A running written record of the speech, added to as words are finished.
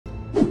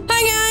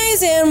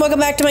guys, and welcome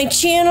back to my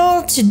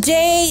channel.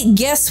 Today,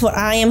 guess what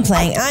I am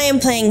playing? I am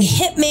playing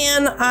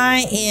Hitman.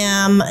 I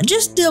am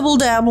just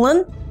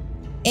dabbling,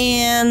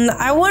 and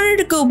I wanted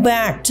to go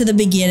back to the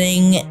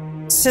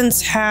beginning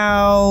since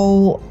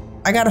how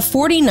I got a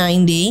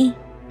 4090.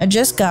 I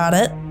just got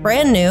it,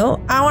 brand new.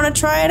 I want to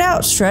try it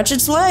out, stretch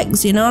its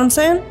legs, you know what I'm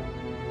saying?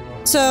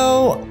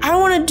 So I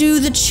want to do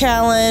the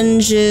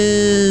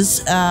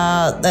challenges,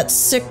 that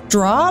sick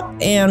drop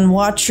and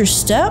watch your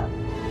step.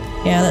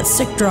 Yeah, that's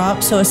sick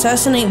drop. So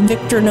assassinate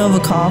Viktor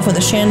Novikov with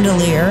a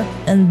chandelier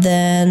and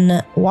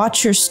then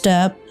watch your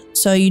step.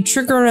 So you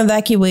trigger an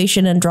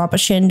evacuation and drop a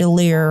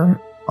chandelier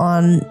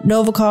on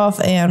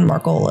Novikov and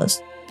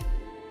Margolis.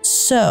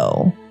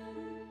 So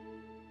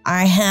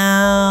I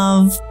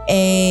have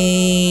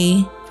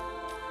a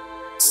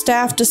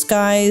staff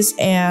disguise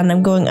and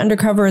I'm going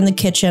undercover in the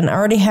kitchen. I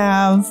already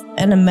have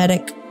an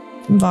emetic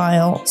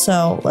vial.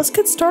 So let's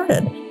get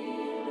started.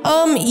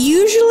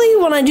 Usually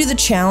when I do the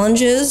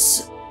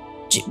challenges,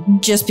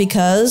 just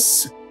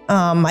because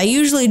I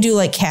usually do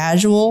like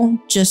casual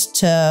just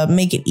to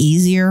make it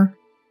easier,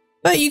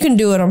 but you can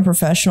do it on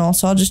professional,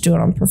 so I'll just do it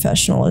on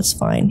professional. It's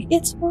fine.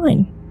 It's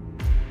fine.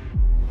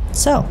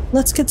 So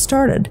let's get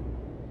started.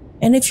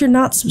 And if you're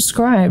not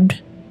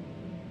subscribed,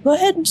 go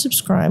ahead and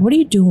subscribe. What are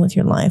you doing with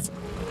your life?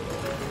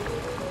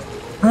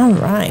 All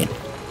right.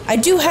 I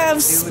do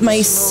have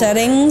my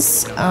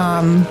settings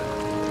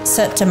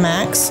set to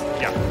max.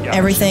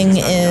 Everything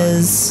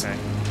is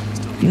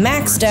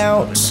maxed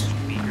out.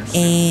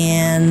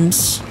 And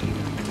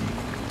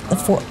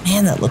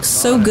man, that looks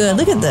so good.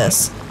 Look at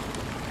this.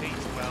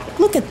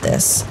 Look at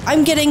this.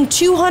 I'm getting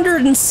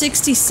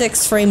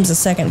 266 frames a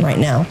second right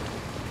now.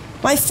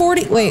 My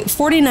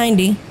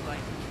 4090.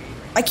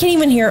 I can't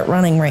even hear it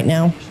running right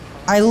now.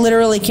 I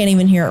literally can't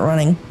even hear it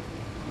running.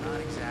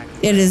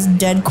 It is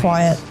dead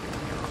quiet.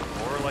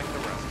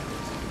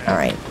 All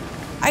right.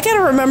 I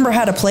gotta remember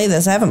how to play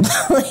this. I haven't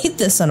played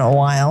this in a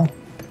while.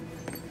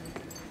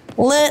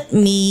 Let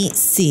me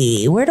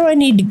see. Where do I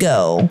need to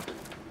go?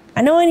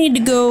 I know I need to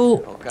go.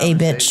 A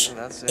bitch.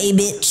 A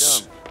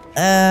bitch.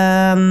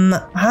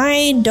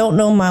 I don't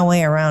know my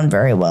way around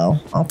very well.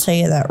 I'll tell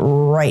you that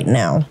right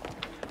now.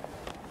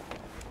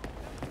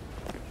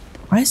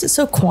 Why is it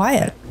so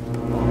quiet?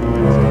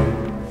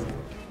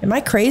 Am I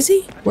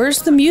crazy?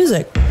 Where's the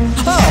music?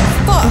 Oh,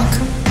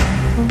 fuck.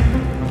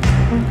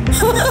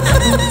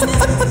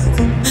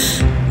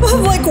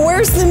 I'm like,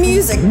 where's the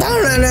music?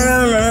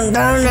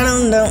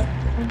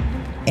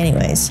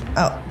 Anyways,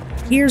 oh,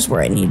 here's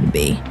where I need to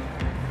be.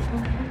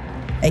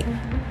 Hey.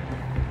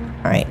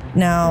 All right,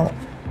 now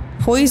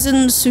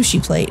poison sushi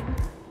plate.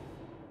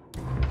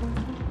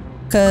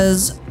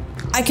 Because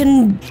I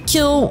can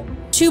kill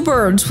 2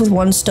 birds with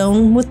 1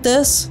 stone with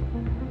this.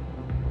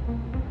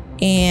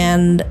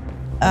 And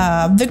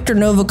Viktor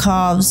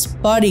Novikov's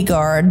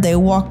bodyguard, they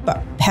walk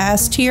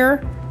past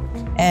here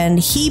and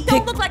he picked—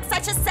 Don't look like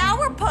such a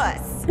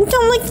sourpuss.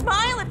 Don't like—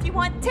 Smile if you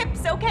want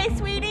tips, okay,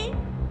 sweetie?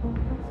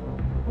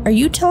 Are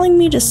you telling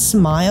me to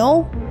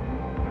smile?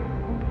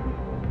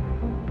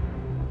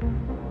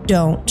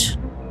 Don't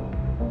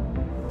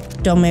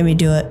make me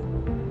do it.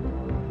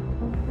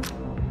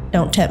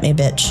 Don't tempt me,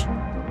 bitch.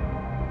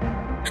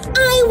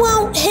 I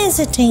won't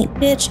hesitate,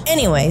 bitch.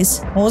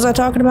 Anyways, what was I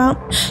talking about?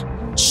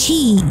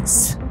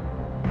 Cheese.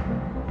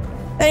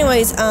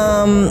 Anyways,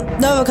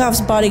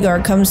 Novikov's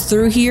bodyguard comes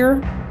through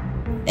here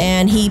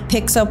and he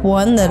picks up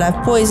one that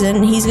I've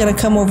poisoned. He's gonna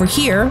come over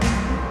here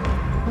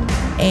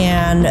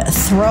and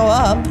throw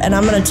up, and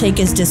I'm gonna take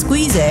his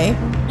disguise,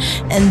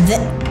 and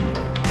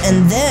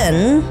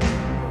then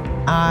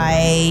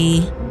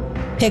I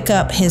pick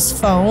up his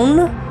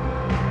phone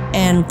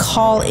and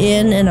call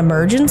in an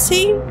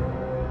emergency,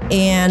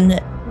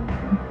 and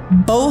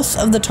both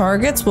of the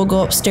targets will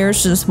go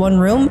upstairs to this one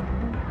room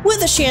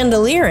with a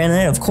chandelier in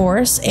it, of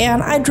course,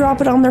 and I drop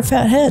it on their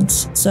fat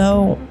heads.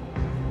 So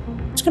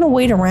I'm just gonna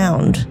wait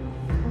around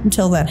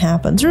until that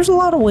happens. There's a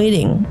lot of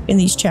waiting in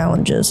these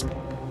challenges.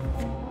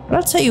 But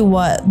I'll tell you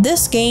what,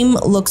 this game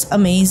looks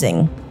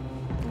amazing.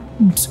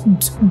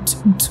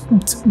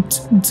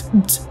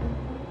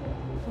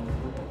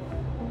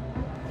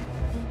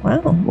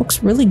 Wow,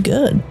 looks really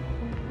good.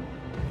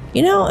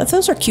 You know, if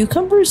those are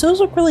cucumbers, those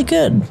look really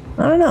good.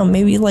 I don't know,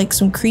 maybe like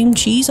some cream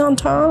cheese on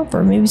top,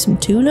 or maybe some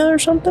tuna or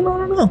something, I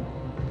don't know.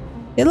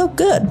 They look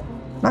good.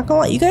 Not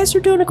gonna lie, you guys are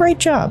doing a great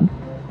job.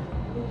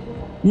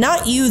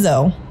 Not you,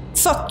 though.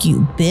 Fuck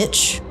you,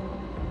 bitch.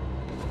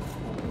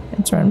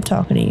 That's right, I'm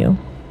talking to you.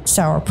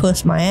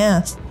 Sourpuss my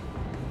ass.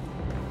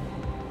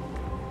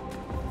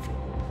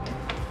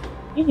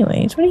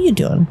 Anyways, what are you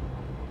doing?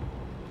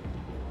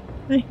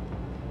 Hi.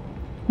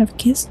 Have a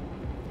kiss?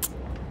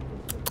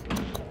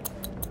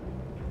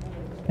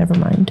 Never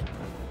mind.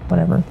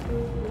 Whatever.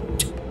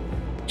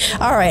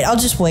 Alright, I'll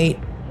just wait.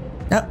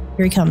 Oh,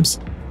 here he comes.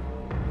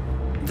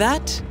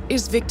 That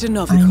is Viktor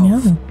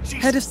Novikov,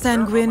 head of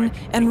Sanguine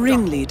and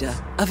ringleader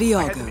of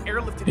Iago.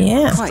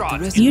 Yeah,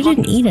 you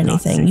didn't eat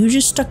anything. You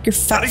just stuck your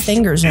fat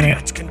fingers in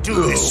it.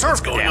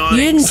 You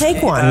didn't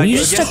take one. You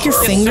just stuck your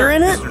finger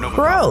in it?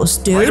 Gross,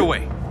 dude.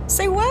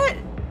 Say what?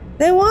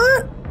 They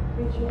what?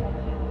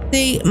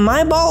 See,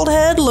 my bald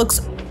head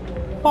looks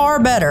far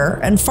better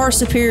and far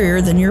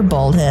superior than your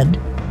bald head.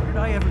 What did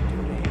I ever do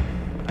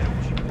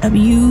to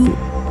him?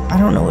 I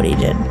don't know what he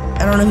did. I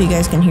don't know if you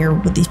guys can hear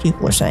what these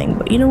people are saying,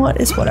 but you know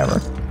what? It's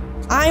whatever.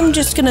 I'm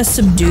just gonna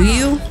subdue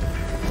you.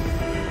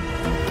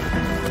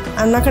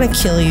 I'm not gonna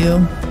kill you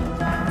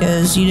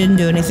because you didn't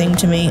do anything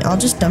to me. I'll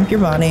just dump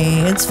your body.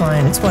 It's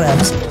fine. It's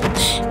whatevs.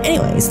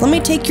 Anyways, let me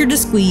take your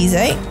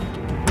disguise,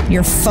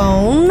 your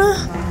phone,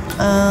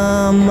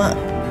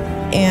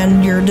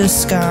 and your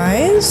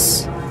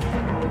disguise.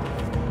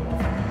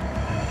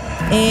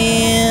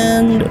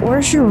 And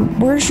where's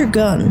your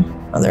gun?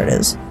 Oh, there it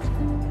is.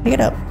 Pick it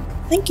up.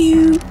 Thank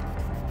you.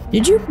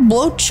 Did you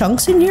blow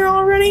chunks in here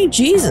already?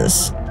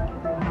 Jesus.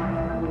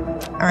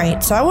 All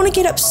right, so I want to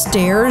get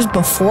upstairs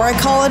before I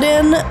call it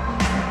in,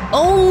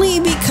 only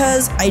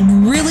because I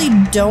really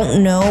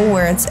don't know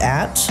where it's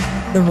at,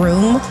 the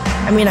room.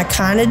 I mean, I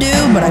kind of do,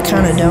 but I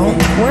kind of don't.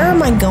 Where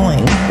am I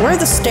going? Where are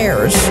the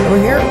stairs? Over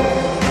here?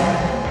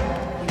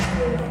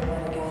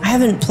 I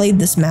haven't played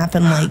this map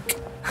in like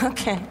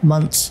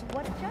months.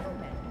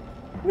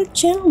 What a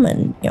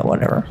gentleman. Yeah,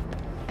 whatever.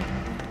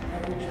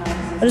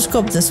 I'll just go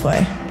up this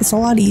way. It's a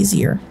lot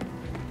easier.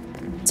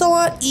 It's a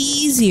lot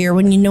easier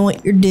when you know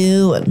what you're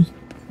doing.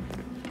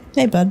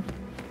 Hey, bud.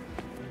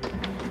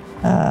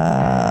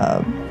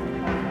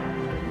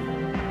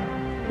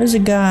 There's a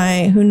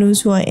guy who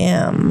knows who I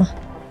am.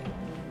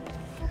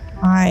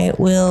 I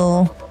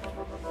will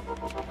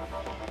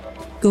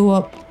go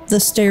up the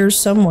stairs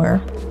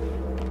somewhere.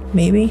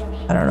 Maybe?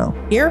 I don't know.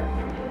 Here?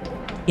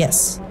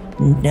 Yes.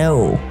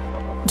 No.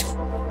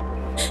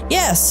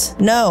 Yes.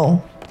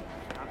 No.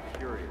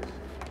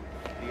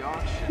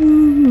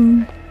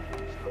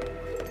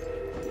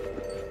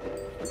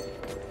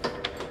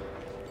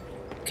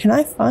 Can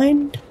I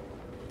find...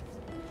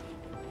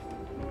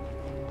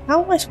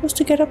 How am I supposed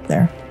to get up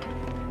there?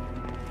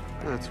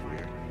 That's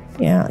weird.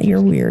 Yeah,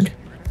 you're weird. Do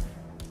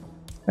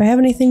I have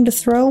anything to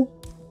throw?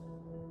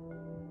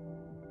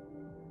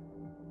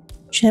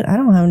 Shit, I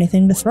don't have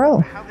anything to throw.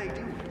 How they do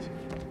it?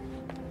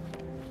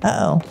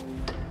 Uh-oh.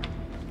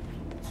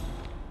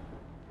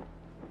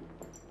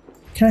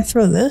 Can I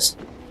throw this?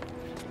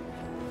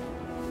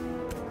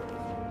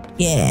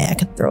 Yeah, I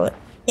can throw it.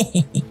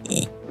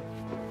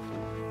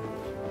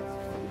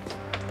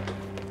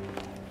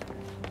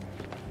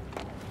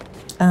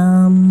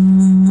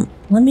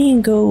 Let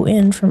me go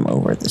in from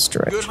over this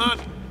direction. Good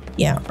hunt.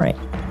 Yeah, right.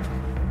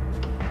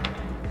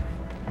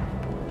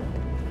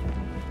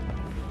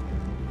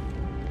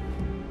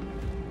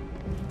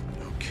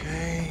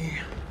 Okay.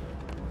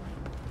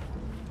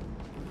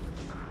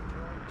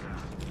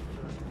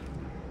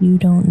 You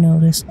don't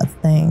notice a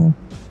thing.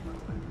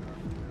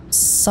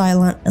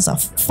 Silent as a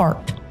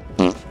fart.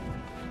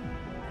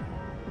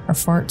 Are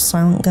farts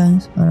silent,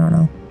 guys? I don't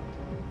know.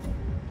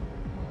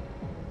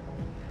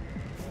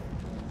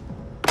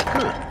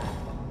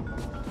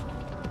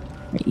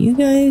 Are you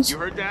guys? You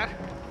heard that?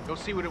 Go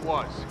see what it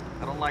was.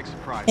 I don't like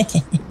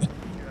surprises.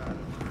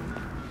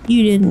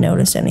 You didn't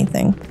notice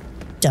anything,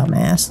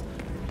 dumbass.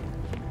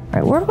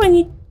 All right, where do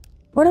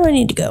I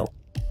need to go?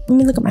 Let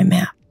me look at my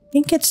map. I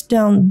think it's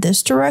down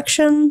this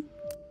direction.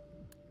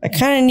 I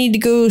kind of need to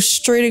go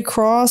straight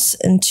across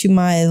and to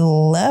my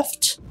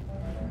left.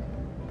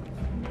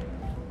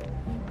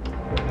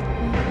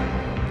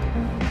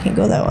 Can't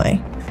go that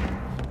way.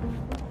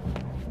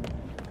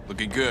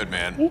 Looking good,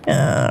 man.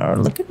 Yeah,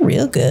 we're looking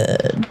real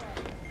good.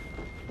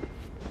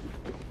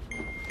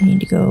 I need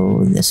to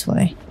go this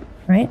way,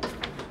 right?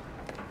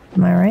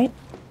 Am I right?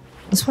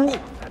 This way?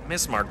 That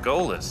Miss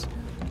Margolis.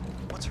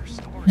 What's her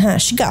story? Huh,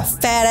 she got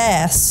fat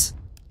ass.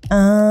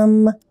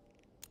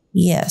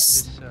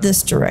 Yes,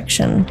 this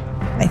direction,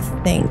 I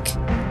think.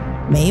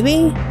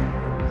 Maybe?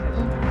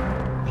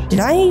 Did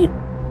I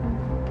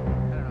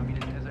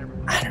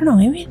don't know,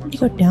 maybe I need to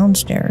go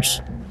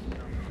downstairs.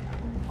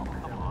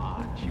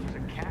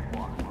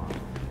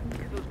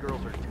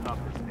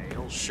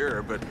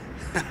 Sure, but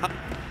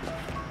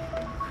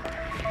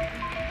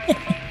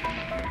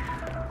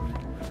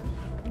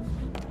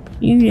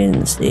You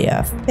didn't see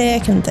a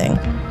fucking thing.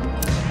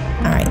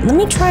 Alright, let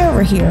me try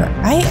over here.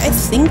 I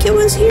think it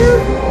was here?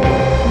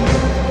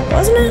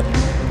 Wasn't it?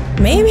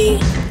 Maybe?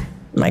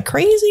 Am I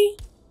crazy?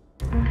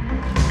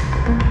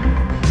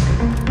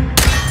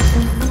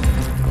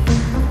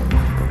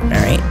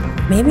 Alright,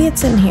 maybe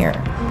it's in here.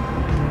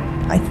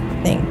 I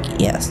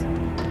think, yes.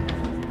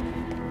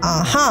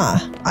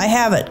 Aha! I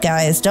have it,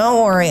 guys.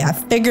 Don't worry, I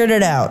figured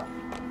it out.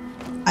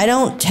 I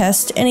don't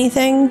test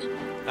anything.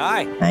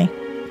 Hi. Hi.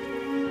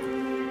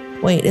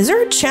 Wait, is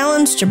there a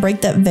challenge to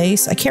break that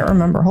vase? I can't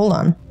remember. Hold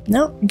on.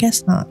 No, I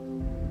guess not.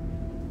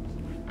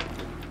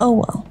 Oh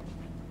well.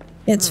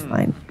 It's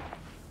fine.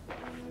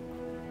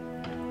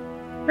 Is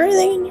there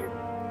anything in here?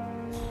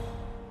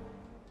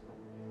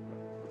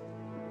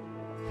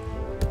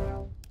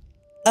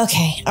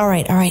 Okay,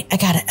 alright. I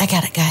got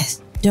it,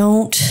 guys.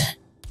 Don't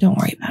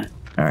worry about it.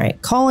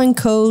 Alright, calling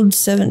code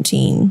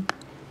 17.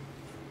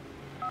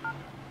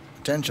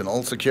 Attention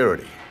all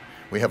security.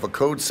 We have a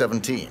code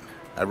 17.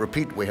 I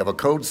repeat, we have a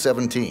code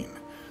 17.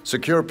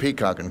 Secure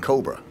Peacock and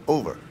Cobra.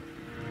 Over.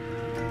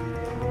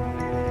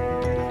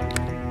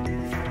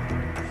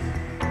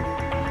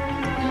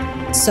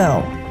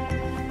 So,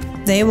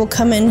 they will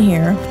come in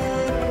here.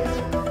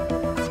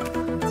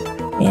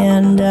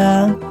 And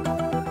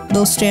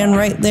they'll stand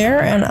right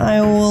there and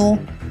I will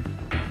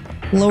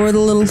lower the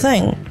little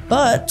thing.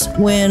 But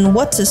when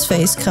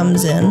What's-His-Face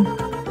comes in,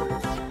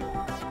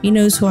 he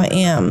knows who I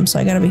am, so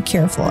I gotta be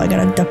careful. I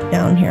gotta duck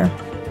down here.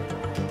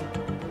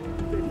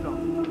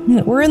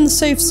 We're in the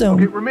safe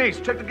zone. Okay,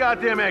 Ramesh, check the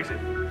goddamn exit.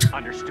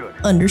 Understood.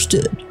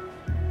 Understood.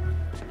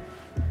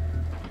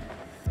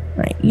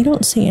 Right, you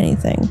don't see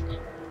anything.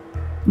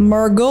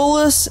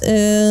 Margolis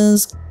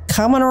is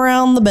coming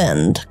around the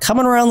bend,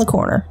 coming around the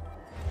corner.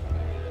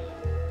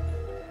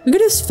 Look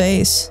at his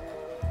face.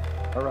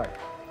 All right,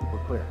 we're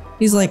clear.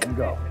 He's like,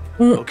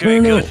 Okay,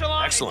 no. good.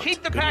 Excellent.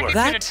 Keep the Good package work. in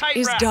a That tight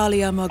is wrap.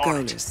 Dahlia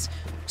Margolis,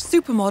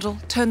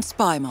 supermodel turned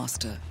spy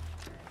master.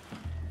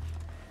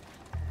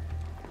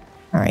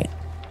 All right,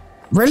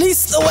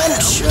 release the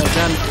wench. Well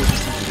done,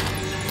 Peterson.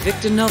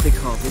 Victor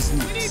Novikov is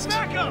next.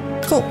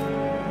 Backup. Cool.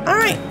 All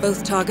right,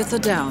 Both targets are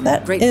down.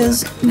 that Great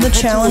is work. Now the head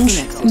towards challenge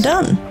the exit.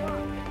 done.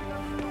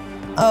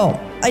 Oh,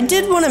 I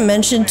did want to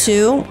mention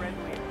too,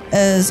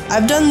 as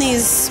I've done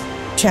these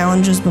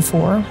challenges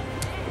before,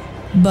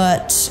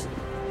 but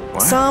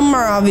some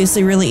are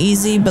obviously really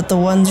easy, but the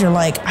ones you're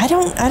like, I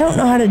don't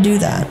know how to do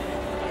that.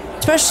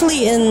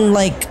 Especially in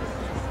like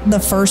the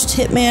first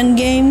Hitman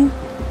game.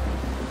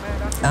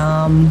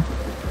 How am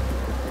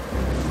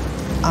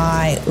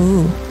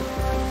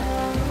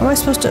I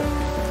supposed to?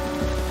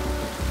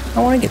 I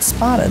want to get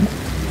spotted.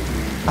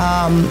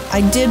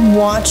 I did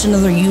watch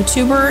another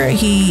YouTuber.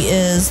 He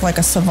is like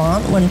a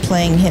savant when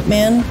playing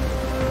Hitman.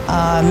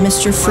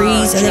 Mr.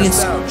 Freeze, I think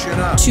it's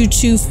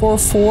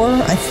 2244,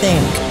 I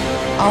think.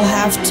 I'll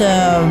have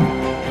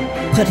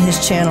to put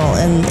his channel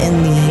in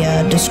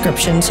the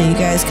description so you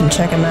guys can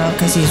check him out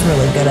because he's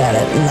really good at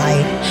it. And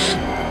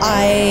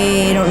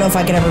I don't know if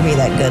I could ever be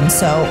that good,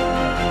 so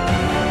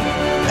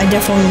I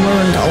definitely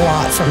learned a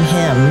lot from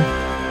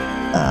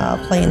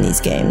him playing these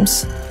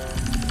games.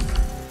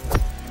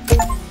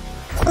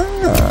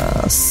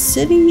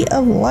 City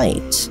of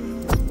Light.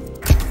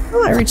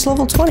 Oh, I reached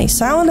level 20.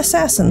 Silent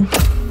Assassin.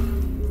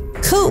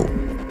 Cool.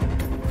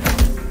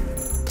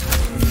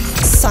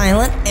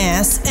 Silent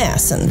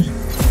Assassin.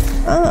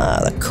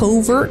 The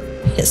covert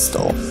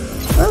pistol.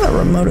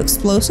 Remote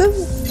explosive.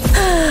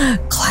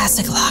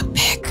 Classic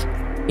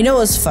lockpick. You know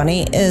what's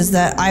funny is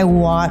that I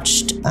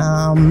watched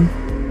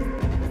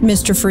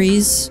Mr.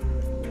 Freeze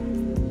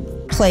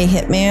play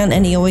Hitman,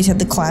 and he always had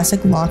the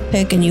classic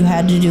lockpick, and you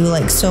had to do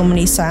like so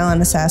many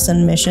Silent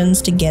Assassin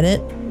missions to get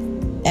it.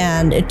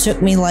 And it took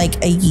me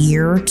like a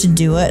year to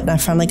do it, and I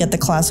finally got the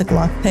classic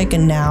lockpick,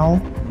 and now,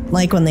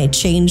 like when they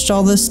changed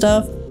all this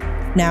stuff,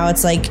 now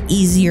it's like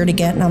easier to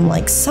get, and I'm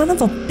like, son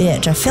of a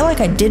bitch, I feel like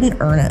I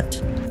didn't earn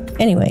it.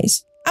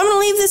 Anyways, I'm gonna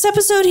leave this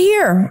episode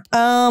here.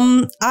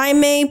 I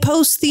may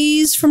post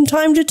these from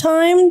time to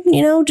time,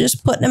 you know,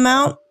 just putting them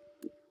out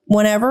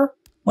whenever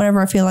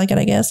I feel like it,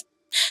 I guess.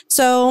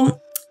 So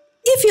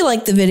if you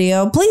liked the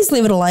video, please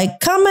leave it a like,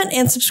 comment,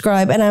 and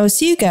subscribe, and I will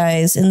see you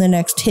guys in the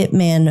next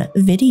Hitman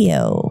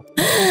video.